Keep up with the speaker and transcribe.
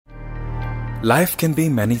Life can be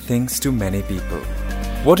many things to many people.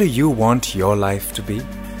 What do you want your life to be?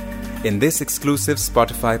 In this exclusive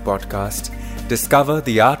Spotify podcast, discover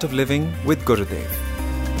the art of living with Gurudev.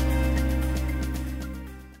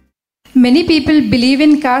 Many people believe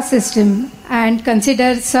in caste system and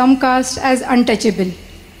consider some caste as untouchable.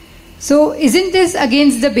 So isn't this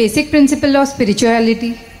against the basic principle of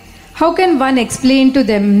spirituality? How can one explain to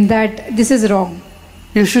them that this is wrong?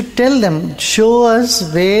 You should tell them, show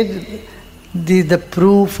us where the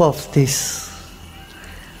proof of this.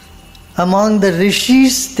 Among the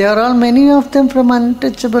rishis, there are many of them from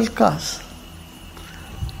untouchable caste.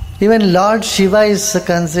 Even Lord Shiva is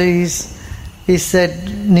considered, he said,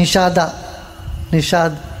 Nishad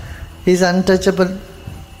is untouchable.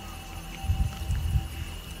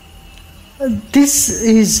 This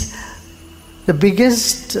is the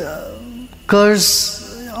biggest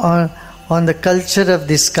curse on the culture of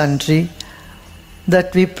this country,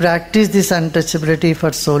 that we practice this untouchability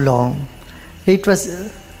for so long. It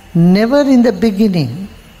was never in the beginning,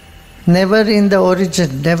 never in the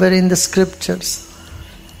origin, never in the scriptures.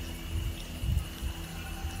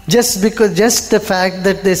 Just the fact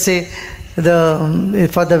that they say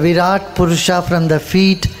for the Virat Purusha from the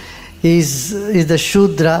feet is the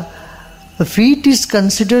Shudra. The feet is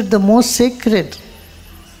considered the most sacred.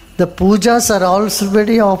 The pujas are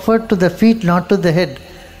already offered to the feet, not to the head.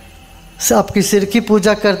 So, आपकी सिर की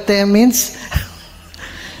पूजा करते हैं means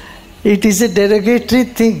it is a derogatory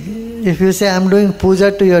thing. If you say I am doing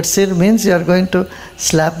puja to your sir, means you are going to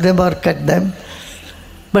slap them or cut them.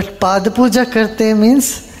 But pad puja करते हैं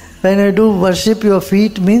means when I do worship your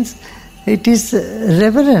feet means it is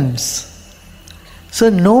reverence.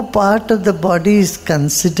 So no part of the body is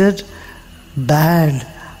considered bad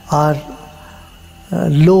or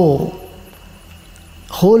low.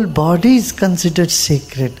 Whole body is considered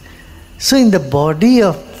sacred. So in the body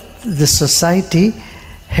of the society,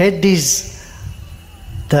 head is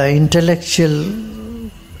the intellectual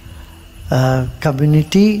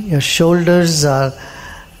community, your shoulders are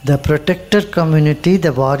the protector community,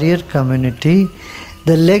 the warrior community,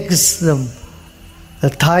 the legs, the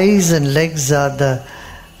thighs and legs are the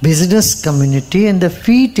business community, and the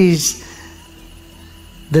feet is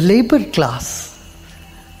the labor class.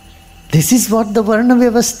 This is what the Varna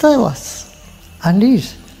Vyavastha was and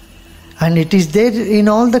is. And it is there in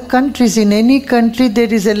all the countries. In any country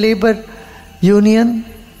there is a labor union,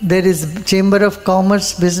 there is Chamber of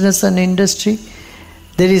Commerce, Business and Industry,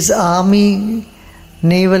 there is army,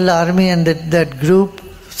 naval army and that group,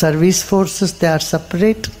 service forces, they are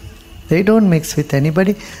separate. They don't mix with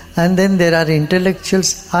anybody. And then there are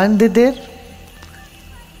intellectuals. Aren't they there?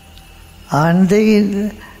 Aren't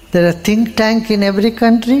they? There are think tank in every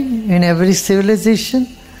country, in every civilization.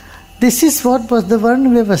 This is what was the Varna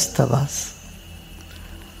Vyavastha was.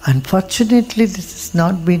 Unfortunately, this has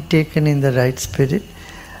not been taken in the right spirit,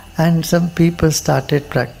 and some people started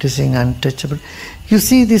practicing untouchable. You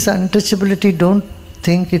see, this untouchability, don't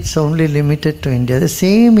think it's only limited to India. The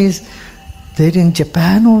same is there in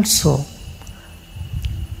Japan also.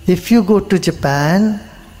 If you go to Japan,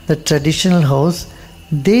 the traditional house,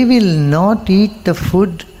 they will not eat the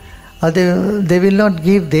food, or they will not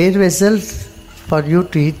give their vessels for you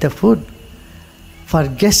to eat the food. For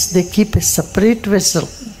guests, they keep a separate vessel.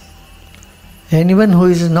 Anyone who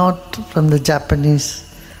is not from the Japanese.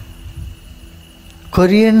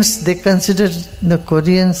 Koreans, they consider the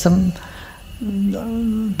Koreans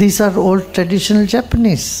these are old traditional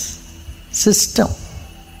Japanese system.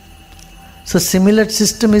 So similar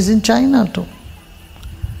system is in China too.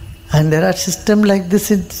 And there are systems like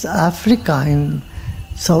this in Africa, in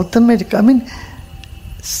South America. I mean,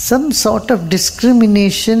 some sort of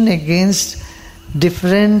discrimination against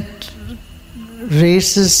different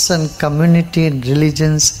races and community and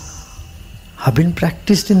religions have been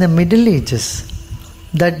practiced in the Middle Ages.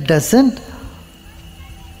 That doesn't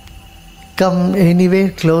come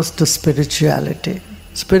anywhere close to spirituality.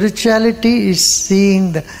 Spirituality is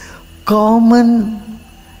seeing the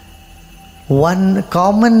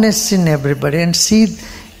commonness in everybody and see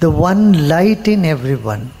the one light in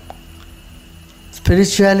everyone.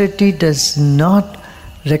 Spirituality does not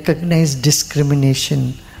recognize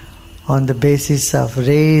discrimination on the basis of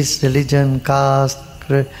race, religion, caste,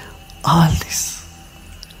 all this.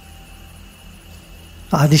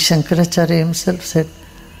 Adi Shankaracharya himself said,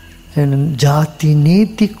 Jati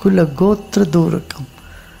neti kula gotra durakam.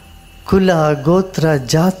 Kula, gotra,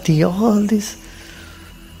 jati, all this.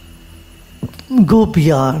 Go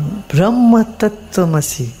beyond. Brahma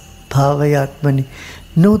tattvamasi bhavayatmani.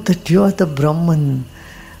 Know that you are the Brahman.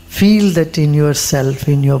 Feel that in yourself,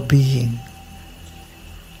 in your being.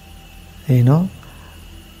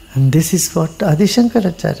 And this is what Adi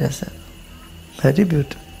Shankaracharya said. Very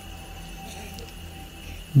beautiful.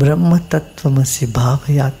 Brahma tattvamasi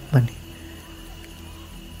bhavayatmani.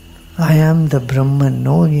 I am the Brahman,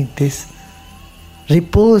 knowing this.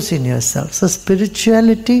 Repose in yourself. So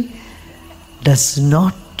spirituality does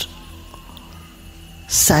not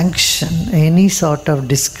sanction any sort of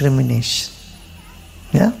discrimination.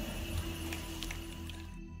 Yeah?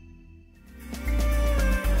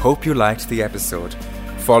 Hope you liked the episode.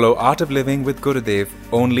 Follow Art of Living with Gurudev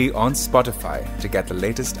only on Spotify to get the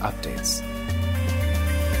latest updates.